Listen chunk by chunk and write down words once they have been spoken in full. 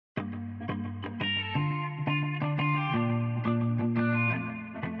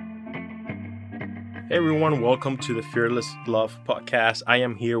Hey everyone, welcome to the Fearless Love Podcast. I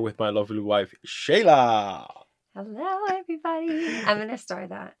am here with my lovely wife, Shayla. Hello, everybody. I'm going to start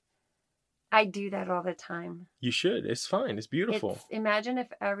that. I do that all the time. You should. It's fine. It's beautiful. Imagine if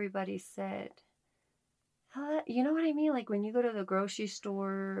everybody said, you know what I mean? Like when you go to the grocery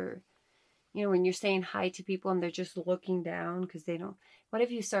store, you know, when you're saying hi to people and they're just looking down because they don't. What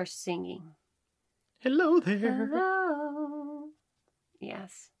if you start singing? Hello there. Hello.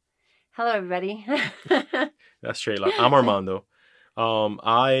 Yes. Hello, everybody. That's Shayla. I'm Armando.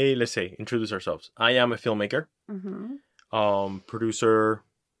 Let's say, introduce ourselves. I am a filmmaker, producer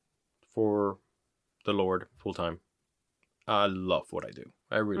for the Lord full time. I love what I do.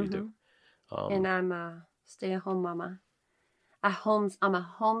 I really do. And I'm a stay-at-home mama. I'm a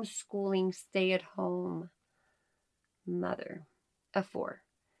homeschooling stay-at-home mother of 4.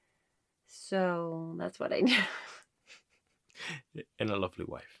 So that's what I do. And a lovely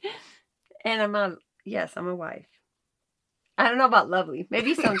wife. And I'm a wife. I don't know about lovely.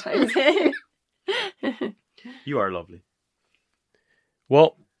 Maybe sometimes. You are lovely.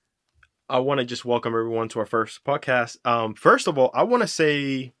 Well, I want to just welcome everyone to our first podcast. First of all, I want to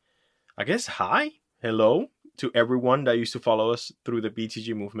say, I guess, hello to everyone that used to follow us through the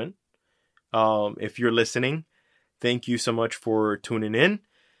BTG movement. If you're listening, thank you so much for tuning in.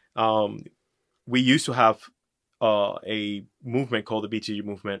 We used to have a movement called the BTG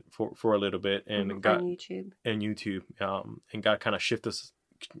movement for a little bit, and got on YouTube and got kind of shifted,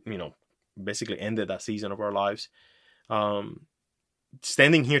 basically ended that season of our lives.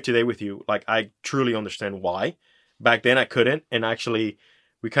 Standing here today with you, like, I truly understand why. Back then I couldn't, and actually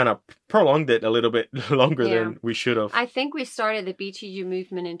we kind of prolonged it a little bit longer than we should have. I think we started the BTG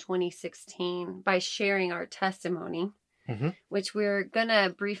movement in 2016 by sharing our testimony, which we're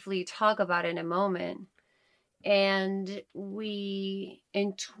gonna briefly talk about in a moment. And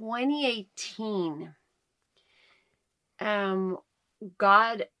in 2018,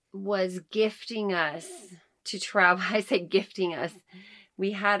 God was gifting us to travel. I say gifting us.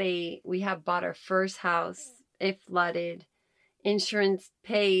 We had bought our first house. It flooded, insurance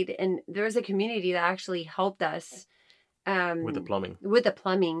paid, and there was a community that actually helped us with the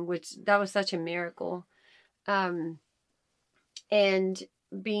plumbing. Which that was such a miracle. And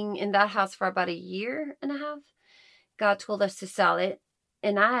being in that house for about a year and a half, God told us to sell it,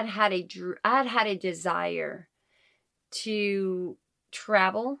 and I had had a desire to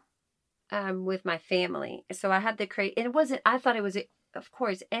travel with my family. So I had to create. And I thought it was, of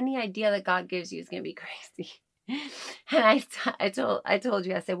course, any idea that God gives you is going to be crazy. And I told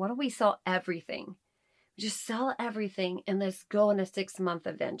you, I said, why don't we sell everything? Just sell everything and let's go on a 6-month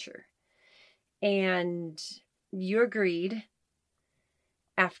adventure. And you agreed.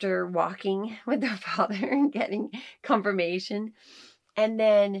 After walking with their father and getting confirmation. And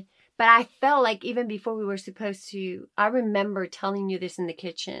then, but I felt like even before we were supposed to, I remember telling you this in the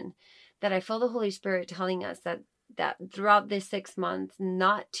kitchen, that I felt the Holy Spirit telling us that throughout this 6 months,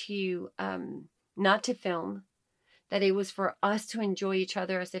 not to film, that it was for us to enjoy each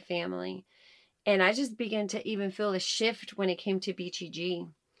other as a family. And I just began to even feel a shift when it came to BTG.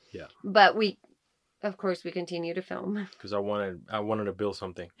 Yeah. But of course, we continue to film. Because I wanted to build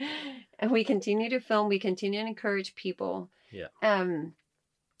something. And we continue to film. We continue to encourage people. Yeah. And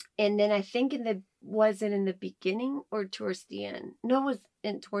then I think was it in the beginning or towards the end? No, it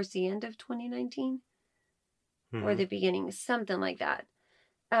was towards the end of 2019? Or the beginning, something like that.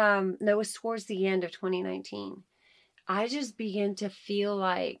 No, it was towards the end of 2019. I just began to feel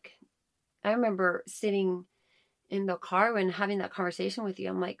like, I remember sitting in the car and having that conversation with you.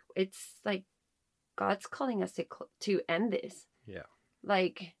 I'm like, it's like, God's calling us to end this. Yeah.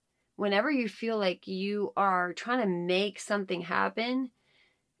 Like, whenever you feel like you are trying to make something happen,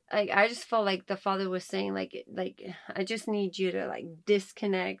 like, I just felt like the Father was saying, like, I just need you to, like,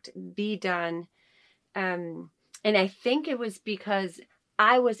 disconnect, be done. And I think it was because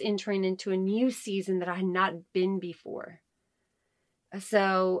I was entering into a new season that I had not been before.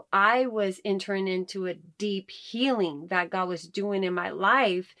 So I was entering into a deep healing that God was doing in my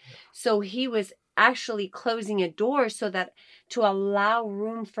life. So he was actually closing a door so that to allow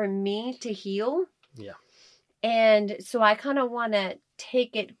room for me to heal. Yeah. And so I kind of want to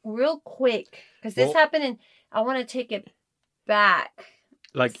take it real quick because this happened, and I want to take it back,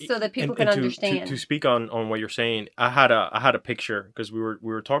 like, so that people can understand. To speak on what you're saying, I had a picture because we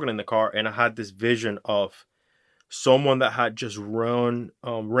were talking in the car, and I had this vision of someone that had just ran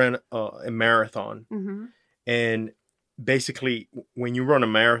a marathon, and basically when you run a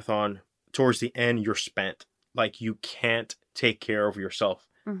marathon, towards the end, you're spent. Like, you can't take care of yourself.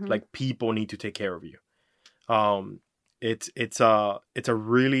 Like, people need to take care of you. It's a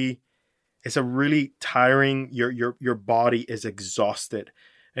really it's a really tiring, your body is exhausted.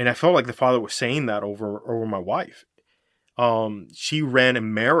 And I felt like the Father was saying that over my wife. She ran a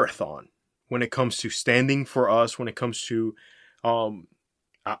marathon when it comes to standing for us, when it comes to, I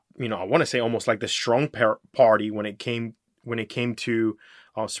want to say almost like the strong party when it came to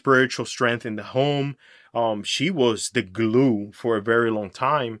spiritual strength in the home. She was the glue for a very long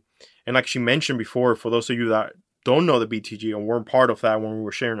time. And like she mentioned before, for those of you that don't know the BTG and weren't part of that when we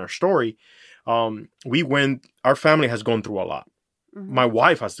were sharing our story, our family has gone through a lot. Mm-hmm. My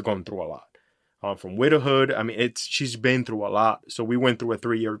wife has gone through a lot. From widowhood. I mean, she's been through a lot. So we went through a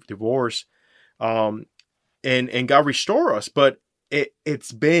 3-year divorce. And God restored us. But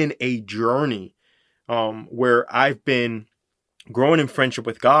it's been a journey where I've been growing in friendship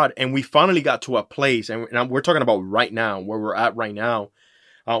with God. And we finally got to a place, and we're talking about right now, where we're at right now.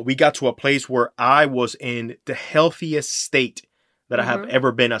 We got to a place where I was in the healthiest state that I have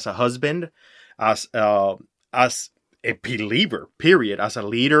ever been as a husband, as a believer, period, as a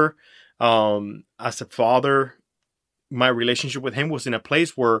leader, as a father. My relationship with him was in a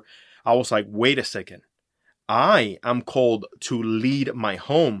place where I was like, wait a second. I am called to lead my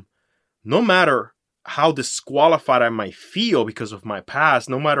home, no matter how disqualified I might feel because of my past.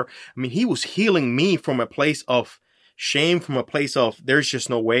 He was healing me from a place of shame, from a place of there's just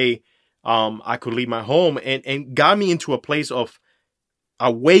no way I could leave my home, and got me into a place of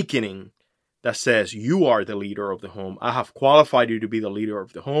awakening that says, you are the leader of the home. I have qualified you to be the leader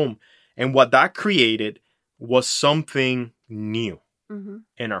of the home. And what that created was something new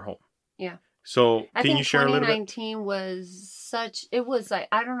in our home. Yeah. So can you share a little bit? 2019 was it was like,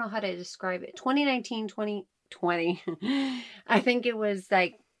 I don't know how to describe it. 2019, 2020. I think it was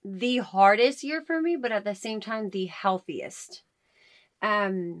like the hardest year for me, but at the same time, the healthiest.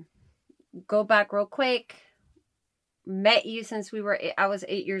 Go back real quick. Met you since I was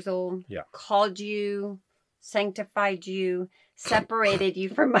 8 years old. Yeah. Called you, sanctified you, separated you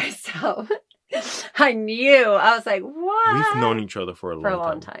from myself. I knew. I was like, what? We've known each other for a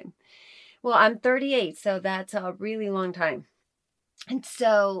long time. Well, I'm 38, so that's a really long time. And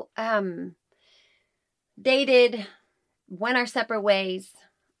so, dated, went our separate ways.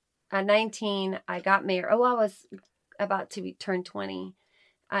 At 19, I got married. I was about to turn 20.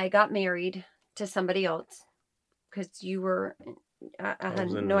 I got married to somebody else because you were, I had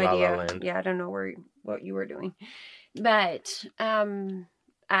no idea. Yeah, I don't know what you were doing. But when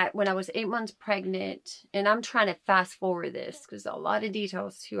I was 8 months pregnant, and I'm trying to fast forward this because a lot of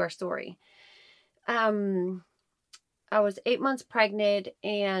details to our story. I was 8 months pregnant,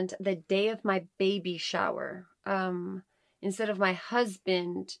 and the day of my baby shower, instead of my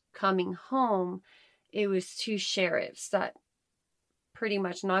husband coming home, it was 2 sheriffs that pretty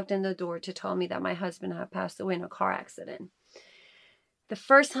much knocked on the door to tell me that my husband had passed away in a car accident. The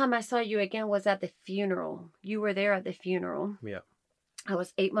first time I saw you again was at the funeral. You were there at the funeral. Yeah. I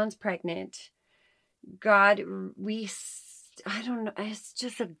was 8 months pregnant. God, I don't know. It's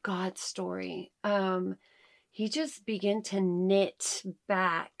just a God story. He just began to knit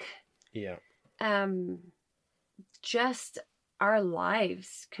back. Yeah. Just our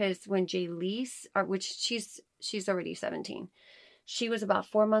lives. Because when Jaylise, which she's already 17. She was about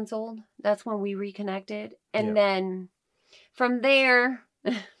 4 months old. That's when we reconnected. And then from there,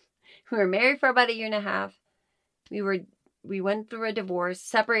 we were married for about 1.5 years. We went through a divorce,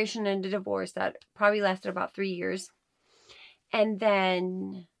 separation and a divorce that probably lasted about 3 years. And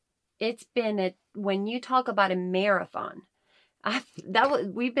then it's been when you talk about a marathon,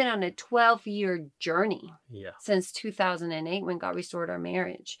 we've been on a 12-year journey since 2008 when God restored our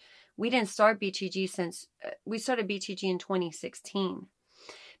marriage. We didn't start BTG we started BTG in 2016.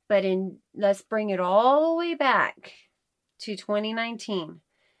 But let's bring it all the way back to 2019,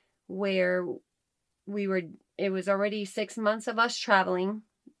 where it was already 6 months of us traveling.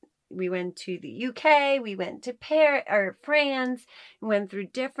 We went to the UK, we went to France, we went through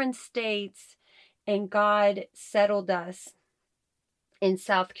different states, and God settled us in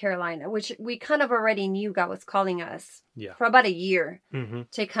South Carolina, which we kind of already knew God was calling us for about 1 year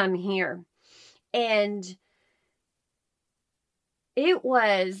to come here. And it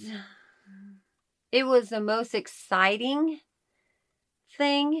was the most exciting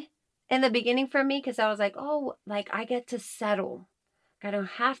thing in the beginning for me, because I was like, I get to settle. I don't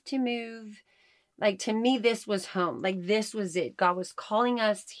have to move. Like, to me, this was home. Like, this was it. God was calling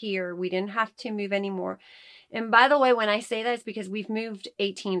us here. We didn't have to move anymore. And by the way, when I say that, it's because we've moved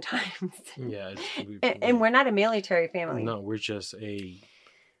 18 times. Yeah. And we're not a military family. No, we're just a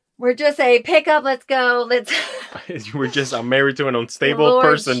pick up, let's go. I'm married to an unstable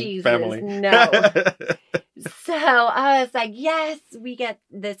person Jesus, family. No. So I was like, yes, we get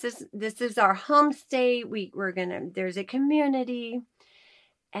this is our home state. There's a community.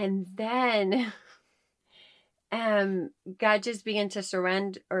 And then God just began to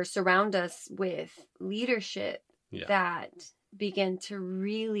surround us with leadership that began to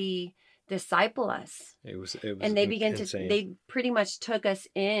really disciple us. It was and they insane. they pretty much took us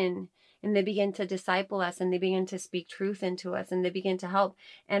in, and they began to disciple us, and they began to speak truth into us, and they began to help.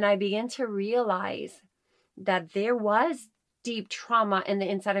 And I began to realize that there was deep trauma in the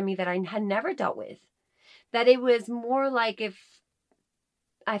inside of me that I had never dealt with. That it was more like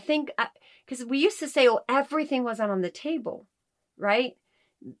because we used to say, oh, everything was on the table, right?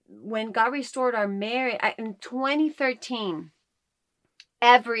 When God restored our marriage in 2013,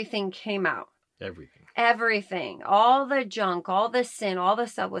 everything came out. Everything. All the junk, all the sin, all the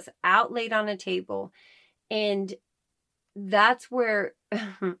stuff was out laid on a table. And that's where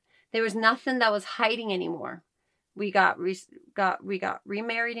there was nothing that was hiding anymore. We got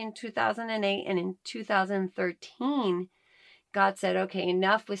remarried in 2008, and in 2013, God said, okay,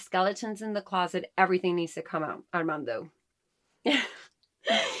 enough with skeletons in the closet. Everything needs to come out, Armando.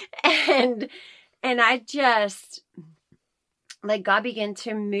 and I just, like, God began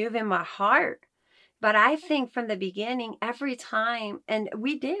to move in my heart. But I think from the beginning, every time, and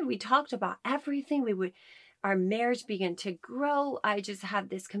we talked about everything. Our marriage began to grow. I just had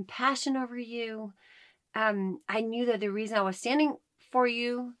this compassion over you. I knew that the reason I was standing for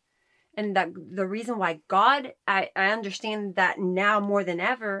you, and that the reason why God, I understand that now more than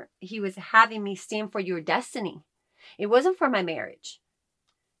ever, he was having me stand for your destiny. It wasn't for my marriage.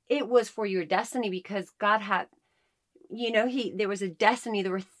 It was for your destiny, because God had, there was a destiny,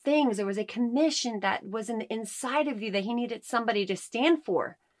 there were things, there was a commission that was in the inside of you that he needed somebody to stand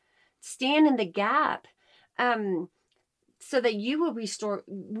for, stand in the gap, so that you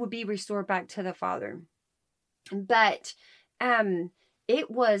would be restored back to the Father. But, it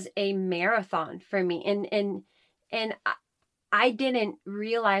was a marathon for me. And I didn't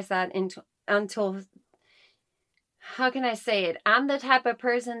realize that until, how can I say it? I'm the type of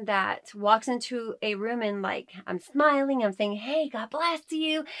person that walks into a room and, like, I'm smiling. I'm saying, hey, God bless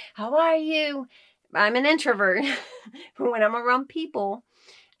you. How are you? I'm an introvert. But when I'm around people,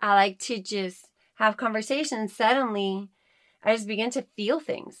 I like to just have conversations. Suddenly, I just begin to feel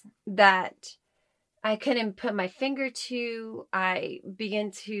things that I couldn't put my finger to. I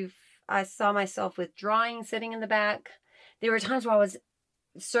saw myself withdrawing, sitting in the back. There were times where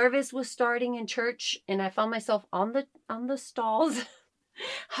service was starting in church, and I found myself on the stalls.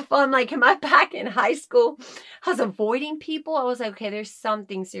 I'm like, am I back in high school? I was avoiding people. I was like, okay, there's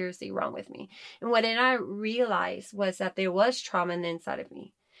something seriously wrong with me. And what I realized was that there was trauma in the inside of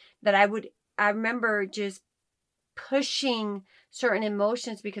me. That I remember just pushing certain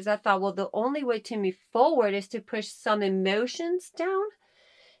emotions, because I thought, well, the only way to move forward is to push some emotions down.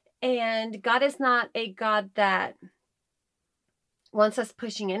 And God is not a God that wants us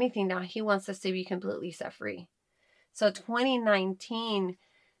pushing anything down. He wants us to be completely set free. So 2019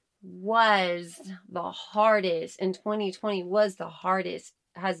 was the hardest, and 2020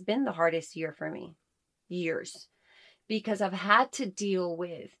 has been the hardest year for me. Years. Because I've had to deal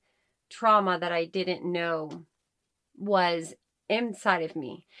with trauma that I didn't know was inside of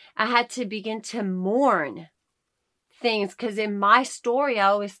me. I had to begin to mourn things, because in my story, I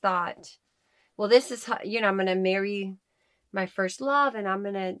always thought, well, this is how, I'm going to marry my first love, and I'm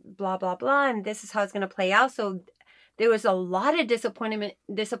going to blah, blah, blah, and this is how it's going to play out. So there was a lot of disappointment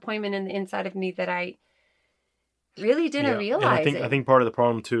in the inside of me that I really didn't realize. And I think part of the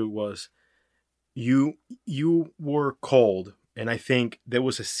problem too was you were called, and I think there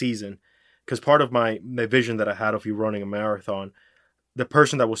was a season, because part of my vision that I had of you running a marathon, the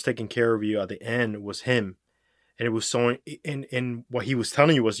person that was taking care of you at the end was him. And it was so, and what he was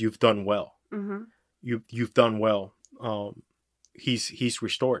telling you was, you've done well. Mm-hmm. You've done well. He's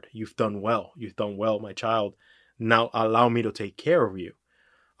restored. You've done well. You've done well, my child. Now allow me to take care of you.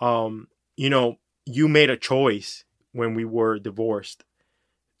 You made a choice when we were divorced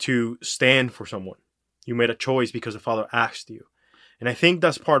to stand for someone. You made a choice because the Father asked you. And I think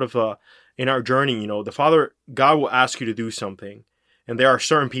that's part of, in our journey, the Father, God will ask you to do something. And there are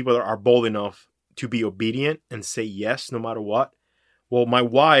certain people that are bold enough to be obedient and say yes, no matter what. Well, my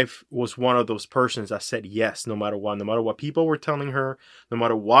wife was one of those persons that said yes, no matter what people were telling her, no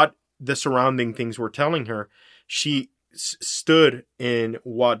matter what the surrounding things were telling her, she stood in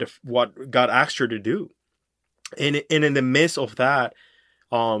what God asked her to do. And in the midst of that,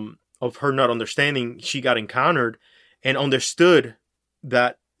 of her not understanding, she got encountered and understood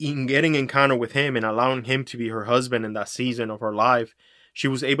that in getting encountered with him and allowing him to be her husband in that season of her life, She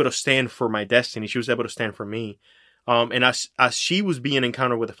was able to stand for my destiny. She was able to stand for me. And as she was being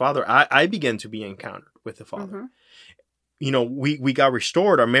encountered with the Father, I began to be encountered with the Father. Mm-hmm. You know, we got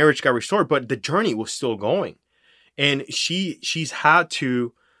restored. Our marriage got restored, but the journey was still going. And she's had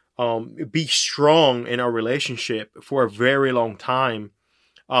to be strong in our relationship for a very long time.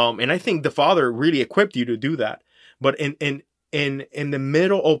 And I think the Father really equipped you to do that. But in the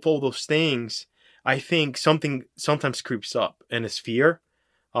middle of all those things, I think something sometimes creeps up, and it's fear.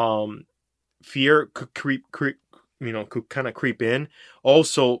 Fear could could kind of creep in.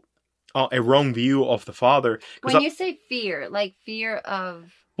 Also, a wrong view of the Father. When you say fear, like fear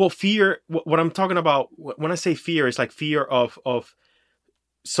of... Well, fear, what I'm talking about, when I say fear, it's like fear of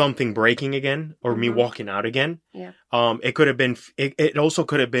something breaking again, or me walking out again. Yeah. It could have been, it also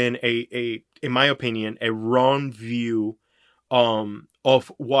could have been in my opinion, a wrong view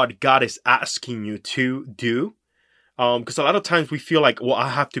of what God is asking you to do. Because a lot of times we feel like, well, I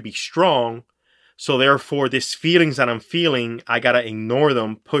have to be strong. So therefore, these feelings that I'm feeling, I got to ignore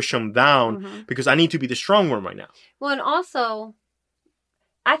them, push them down, because I need to be the strong one right now. Well, and also,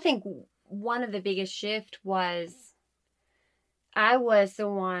 I think one of the biggest shift was I was the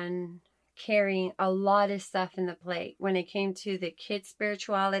one carrying a lot of stuff in the plate when it came to the kids'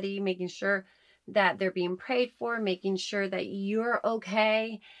 spirituality, making sure that they're being prayed for, making sure that you're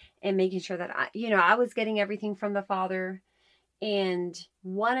okay, and making sure that I was getting everything from the Father. And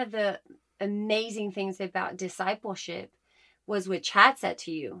one of the amazing things about discipleship was what Chad said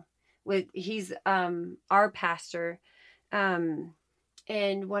to you. He's our pastor, and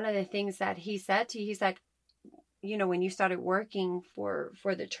one of the things that he said to you, he's like, when you started working for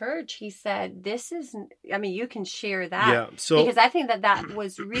the church, he said, you can share that. Yeah, so because I think that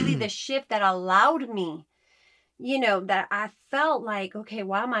was really the shift that allowed me, that I felt like, okay,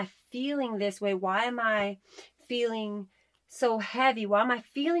 why am I feeling this way? Why am I feeling so heavy? Why am I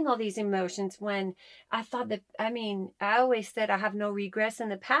feeling all these emotions when I thought that, I always said I have no regrets in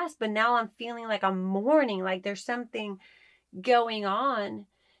the past, but now I'm feeling like I'm mourning, like there's something going on.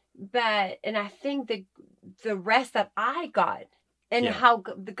 And I think the rest that I got and how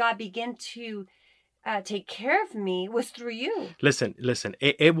God began to take care of me was through you. Listen,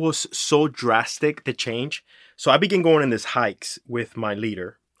 it was so drastic, the change. So I began going in these hikes with my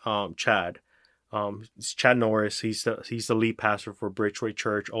leader, Chad. It's Chad Norris. He's the lead pastor for Bridgeway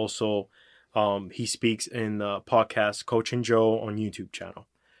Church. Also, he speaks in the podcast Coach and Joe on YouTube channel.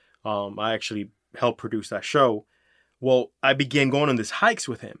 I actually helped produce that show. Well, I began going on these hikes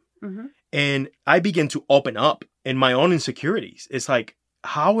with him, and I began to open up in my own insecurities. It's like,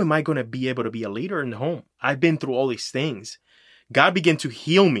 how am I going to be able to be a leader in the home? I've been through all these things. God began to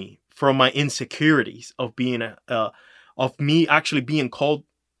heal me from my insecurities of being of me actually being called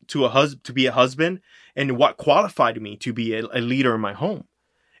to be a husband, and what qualified me to be a leader in my home.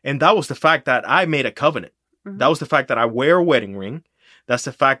 And that was the fact that I made a covenant. That was the fact that I wear a wedding ring. That's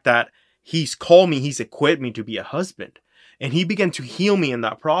the fact that he's called me, he's equipped me to be a husband. And he began to heal me in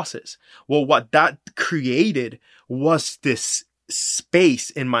that process. Well, what that created was this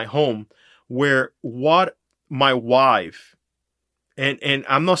space in my home where what my wife, and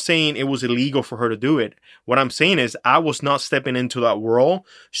I'm not saying it was illegal for her to do it. What I'm saying is I was not stepping into that role.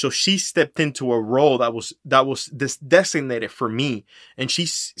 So she stepped into a role that was designated for me. And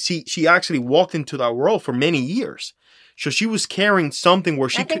she actually walked into that role for many years. So she was carrying something where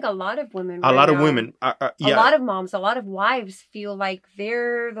she... I think a lot of women... A lot of women. A lot of moms, a lot of wives feel like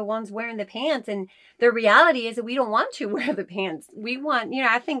they're the ones wearing the pants. And the reality is that we don't want to wear the pants. We want...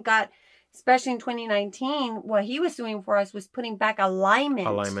 I think God, especially in 2019, what he was doing for us was putting back alignment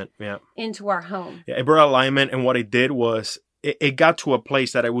into our home. Yeah, it brought alignment. And what it did was... It got to a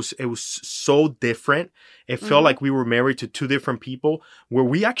place that it was so different. It felt like we were married to two different people, where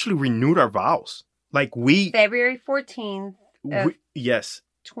we actually renewed our vows. Like February 14th of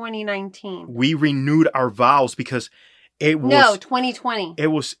 2019. We renewed our vows because it was... No, 2020. It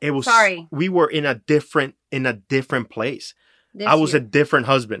was... Sorry. We were in a different place. I was a different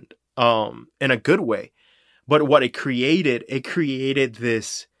husband, in a good way. But what it created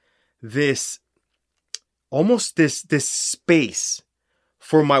this almost this space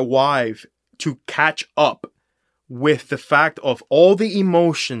for my wife to catch up with the fact of all the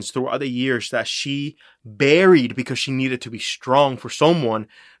emotions throughout the years that she buried because she needed to be strong for someone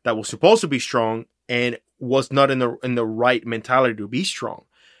that was supposed to be strong and was not in the right mentality to be strong.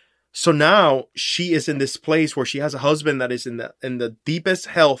 So now she is in this place where she has a husband that is in the deepest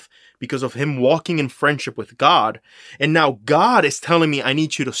health because of him walking in friendship with God. And now God is telling me, I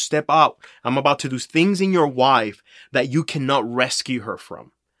need you to step out. I'm about to do things in your wife that you cannot rescue her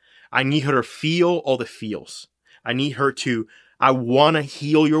from. I need her to feel all the feels. I need her to I want to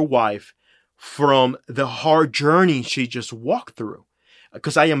heal your wife from the hard journey she just walked through,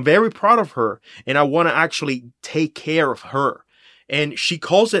 because I am very proud of her and I want to actually take care of her. And she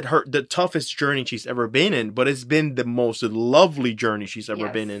calls it the toughest journey she's ever been in, but it's been the most lovely journey she's ever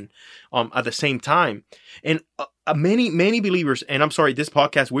been in at the same time. And many believers, and I'm sorry, this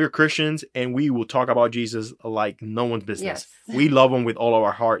podcast, we're Christians and we will talk about Jesus like no one's business. Yes. We love him with all of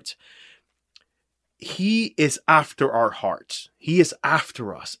our hearts. He is after our hearts. He is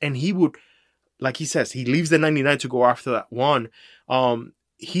after us. And he would, like he says, he leaves the 99 to go after that one.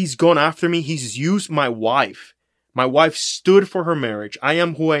 He's gone after me. He's used my wife. My wife stood for her marriage. I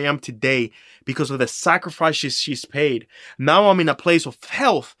am who I am today because of the sacrifices she's paid. Now I'm in a place of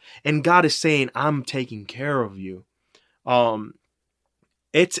health, and God is saying, I'm taking care of you.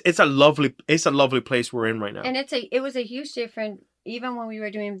 It's a lovely place we're in right now. And it was a huge difference, even when we were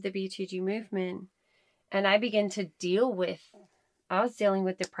doing the B2G movement, and I began to I was dealing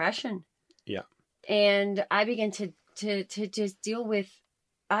with depression. Yeah. And I began to just deal with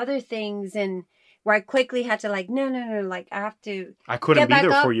other things, and where I quickly had to no, like I couldn't be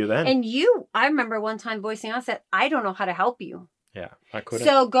there for you then. And I remember one time voicing out, said, I don't know how to help you. Yeah, I couldn't.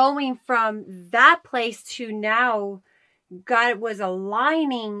 So going from that place to now, God was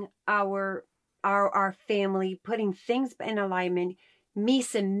aligning our family, putting things in alignment, me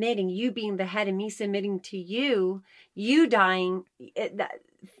submitting, you being the head and me submitting to you dying,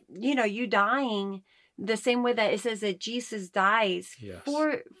 you dying the same way that it says that Jesus dies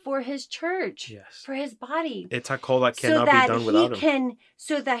for his church, for his body. It's a call that cannot be done without him.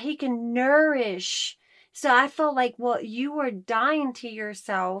 So that he can nourish. So I felt like, well, you were dying to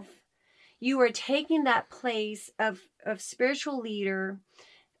yourself. You were taking that place of spiritual leader,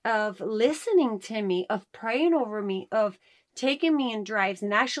 of listening to me, of praying over me, of taking me in drives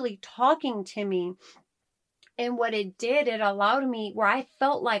and actually talking to me. And what it did, it allowed me where I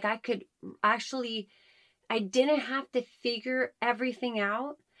felt like I could actually, I didn't have to figure everything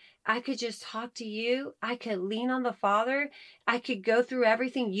out. I could just talk to you. I could lean on the Father. I could go through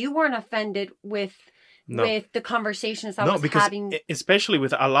everything. You weren't offended with the conversations I was having. Especially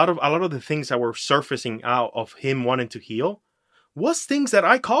with a lot of the things that were surfacing out of him wanting to heal was things that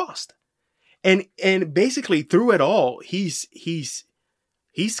I caused. And basically through it all, he's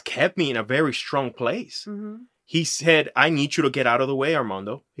kept me in a very strong place. Mm-hmm. He said, I need you to get out of the way,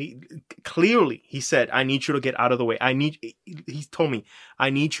 Armando. He said, I need you to get out of the way. He told me, I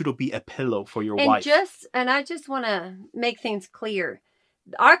need you to be a pillow for your wife. And I just want to make things clear.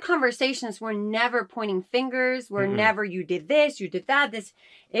 Our conversations were never pointing fingers. Were never, you did this, you did that.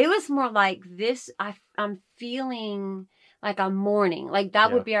 It was more like this. I'm feeling like I'm mourning. Like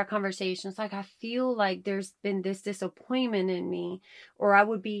that would be our conversations. Like I feel like there's been this disappointment in me, or I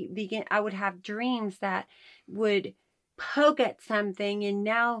would I would have dreams that would poke at something. And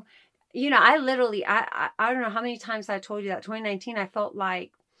now, I literally, I don't know how many times I told you that 2019, I felt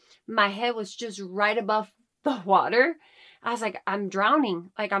like my head was just right above the water. I was like, I'm drowning.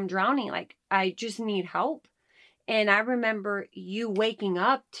 Like I just need help. And I remember you waking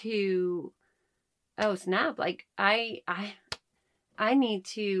up to, oh snap, like I need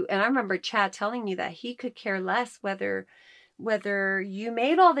to, and I remember Chad telling me that he could care less whether you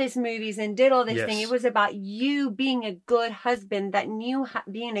made all these movies and did all this thing. It was about you being a good husband, that knew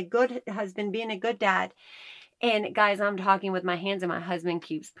being a good husband, being a good dad. And guys, I'm talking with my hands and my husband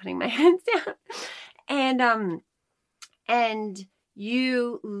keeps putting my hands down. And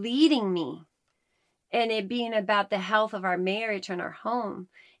you leading me, and it being about the health of our marriage and our home.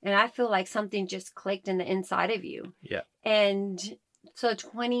 And I feel like something just clicked in the inside of you. Yeah. And so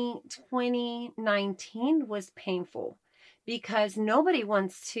 2019 was painful because nobody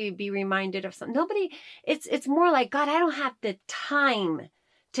wants to be reminded of something. It's more like, God, I don't have the time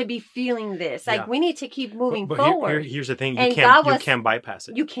to be feeling this. Like we need to keep moving forward. Here's the thing. You can't bypass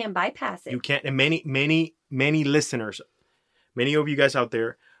it. You can't bypass it. You can't. And many listeners, many of you guys out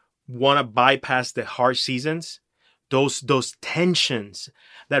there want to bypass the hard seasons, those tensions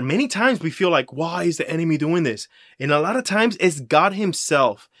that many times we feel like, why is the enemy doing this? And a lot of times it's God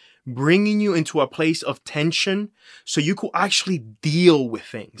himself bringing you into a place of tension so you could actually deal with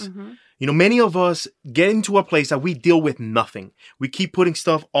things. Mm-hmm. Many of us get into a place that we deal with nothing. We keep putting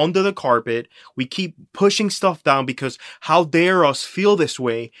stuff under the carpet. We keep pushing stuff down because how dare us feel this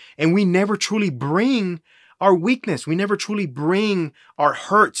way? And we never truly bring our weakness. We never truly bring our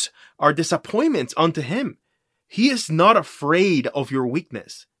hurts, our disappointments onto him. He is not afraid of your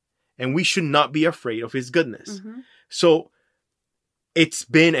weakness, and we should not be afraid of his goodness. Mm-hmm. So it's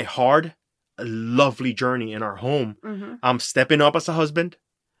been a lovely journey in our home. Mm-hmm. I'm stepping up as a husband.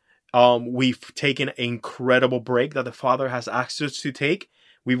 We've taken an incredible break that the Father has asked us to take.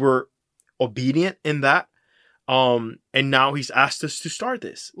 We were obedient in that. And now he's asked us to start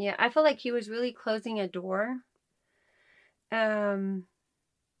this. Yeah, I feel like he was really closing a door. And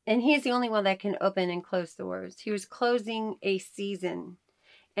he's the only one that can open and close doors. He was closing a season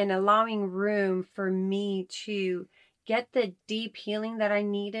and allowing room for me to get the deep healing that I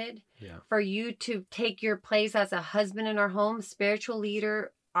needed. Yeah. For you to take your place as a husband in our home, spiritual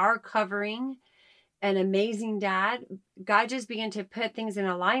leader, our covering, an amazing dad. God just began to put things in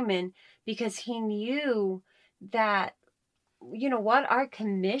alignment because he knew that, you know, what our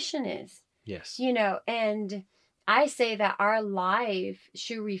commission is. Yes. You know, and I say that our life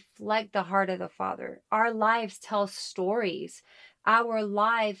should reflect the heart of the Father. Our lives tell stories. Our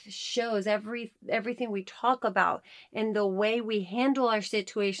life shows everything we talk about, and the way we handle our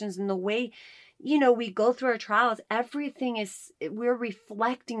situations, and the way, you know, we go through our trials. Everything is, we're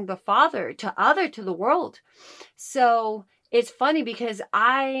reflecting the Father to the world. So it's funny because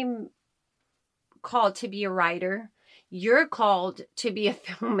I'm called to be a writer. You're called to be a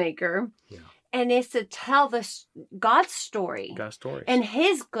filmmaker. Yeah. And it's to tell God's story. God's story. And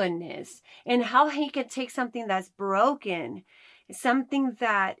his goodness. And how he can take something that's broken, something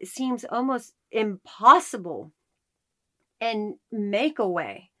that seems almost impossible, and make a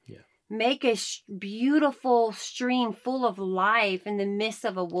way. Yeah. Make a beautiful stream full of life in the midst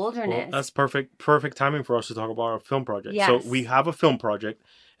of a wilderness. Well, that's perfect timing for us to talk about our film project. Yes. So we have a film project.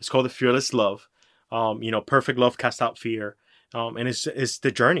 It's called The Fearless Love. You know, perfect love casts out fear. And it's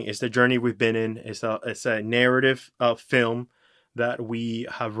the journey. It's the journey we've been in. It's a narrative film that we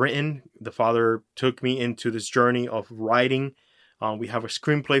have written. The Father took me into this journey of writing. We have a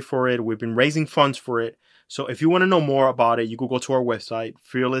screenplay for it. We've been raising funds for it. So if you want to know more about it, you can go to our website,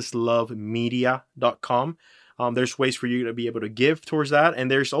 fearlesslovemedia.com. There's ways for you to be able to give towards that.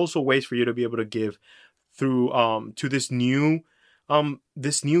 And there's also ways for you to be able to give through to this new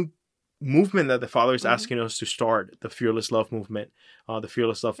movement that the Father is asking us to start, the Fearless Love movement, the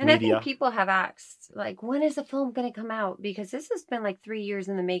Fearless Love Media. And I think people have asked, like, when is the film going to come out? Because this has been like 3 years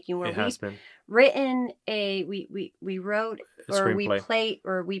in the making, where we wrote,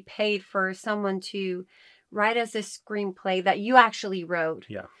 or we paid for someone to write us a screenplay that you actually wrote.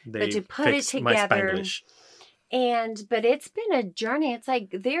 Yeah, but to put it together. But it's been a journey. It's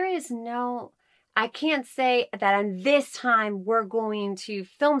like I can't say that on this time we're going to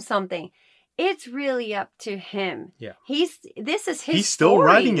film something. It's really up to him. Yeah. This is his He's still story.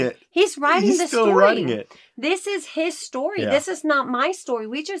 writing it. He's writing the story. He's still writing it. This is his story. Yeah. This is not my story.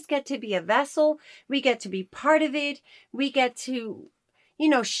 We just get to be a vessel. We get to be part of it. We get to, you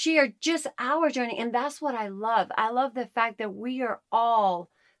know, share just our journey. And that's what I love. I love the fact that we are all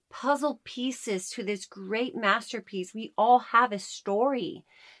puzzle pieces to this great masterpiece. We all have a story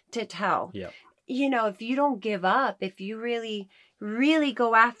to tell. Yeah. You know, if you don't give up, if you really, really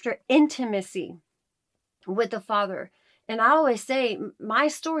go after intimacy with the Father. And I always say, my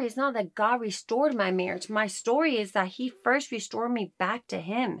story is not that God restored my marriage. My story is that he first restored me back to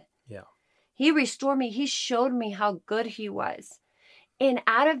him. Yeah. He restored me. He showed me how good he was. And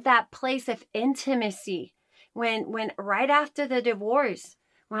out of that place of intimacy, when right after the divorce,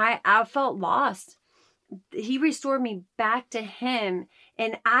 when I felt lost, he restored me back to him.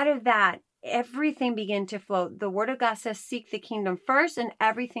 And out of that, everything began to flow. The Word of God says, seek the kingdom first, and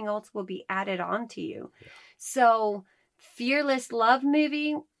everything else will be added on to you. Yeah. So, Fearless Love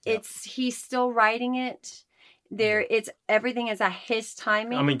movie, he's still writing it. Everything is at his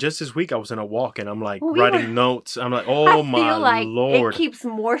timing. I mean, just this week I was in a walk and I'm like writing notes. I'm like, oh my feel like Lord. It keeps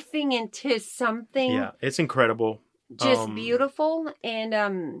morphing into something. Yeah, it's incredible. Just beautiful.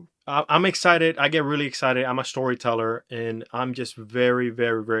 And I'm excited. I get really excited. I'm a storyteller, and I'm just very,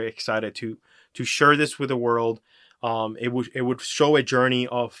 very, very excited to share this with the world. It would show a journey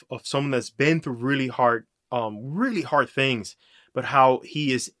of someone that's been through really hard things, but how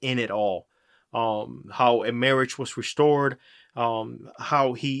he is in it all. How a marriage was restored.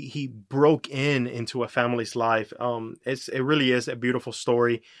 How he broke into a family's life. It really is a beautiful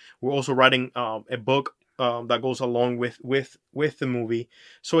story. We're also writing a book that goes along with the movie.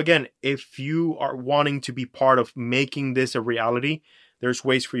 So again, if you are wanting to be part of making this a reality, there's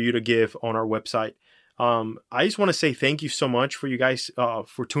ways for you to give on our website. I just want to say thank you so much for you guys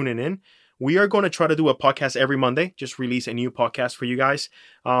for tuning in. We are going to try to do a podcast every Monday, just release a new podcast for you guys.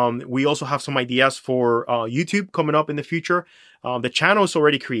 We also have some ideas for YouTube coming up in the future. The channel is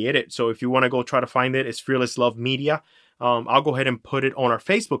already created, so if you want to go try to find it, it's Fearless Love Media. I'll go ahead and put it on our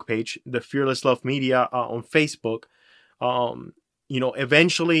Facebook page, the Fearless Love Media on Facebook.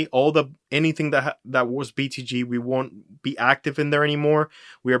 eventually anything that was BTG, we won't be active in there anymore.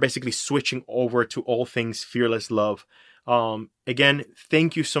 We are basically switching over to all things Fearless Love. Again,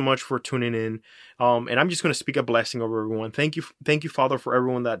 thank you so much for tuning in. And I'm just going to speak a blessing over everyone. Thank you, Father, for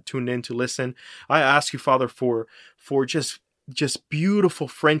everyone that tuned in to listen. I ask you, Father, for just beautiful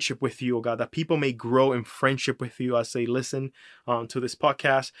friendship with you, oh God, that people may grow in friendship with you as they listen to this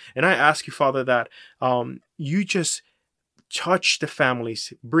podcast. And I ask you, Father, that you just touch the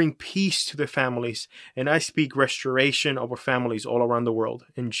families, bring peace to the families. And I speak restoration over families all around the world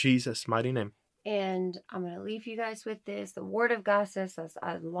in Jesus' mighty name. And I'm going to leave you guys with this. The Word of God says,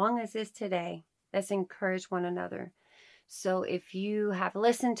 as long as it's today, let's encourage one another. So if you have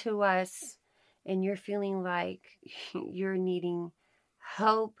listened to us and you're feeling like you're needing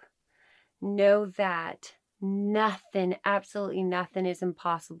hope, know that nothing, absolutely nothing is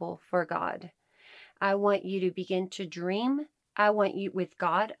impossible for God. I want you to begin to dream. I want you with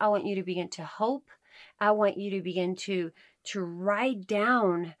God. I want you to begin to hope. I want you to begin to write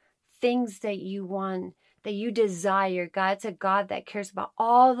down things that you want, that you desire. God's a God that cares about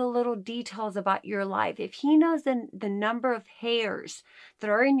all the little details about your life. If He knows the number of hairs that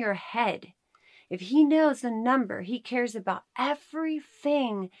are in your head, if He knows the number, He cares about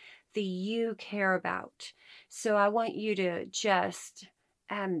everything that you care about. So I want you to just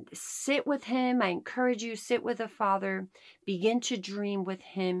sit with Him. I encourage you, sit with the Father. Begin to dream with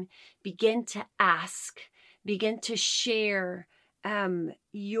Him. Begin to ask. Begin to share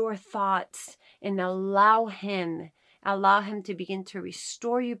your thoughts, and allow him to begin to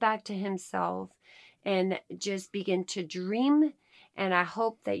restore you back to Himself, and just begin to dream. And I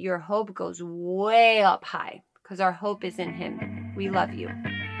hope that your hope goes way up high, because our hope is in Him. We love you.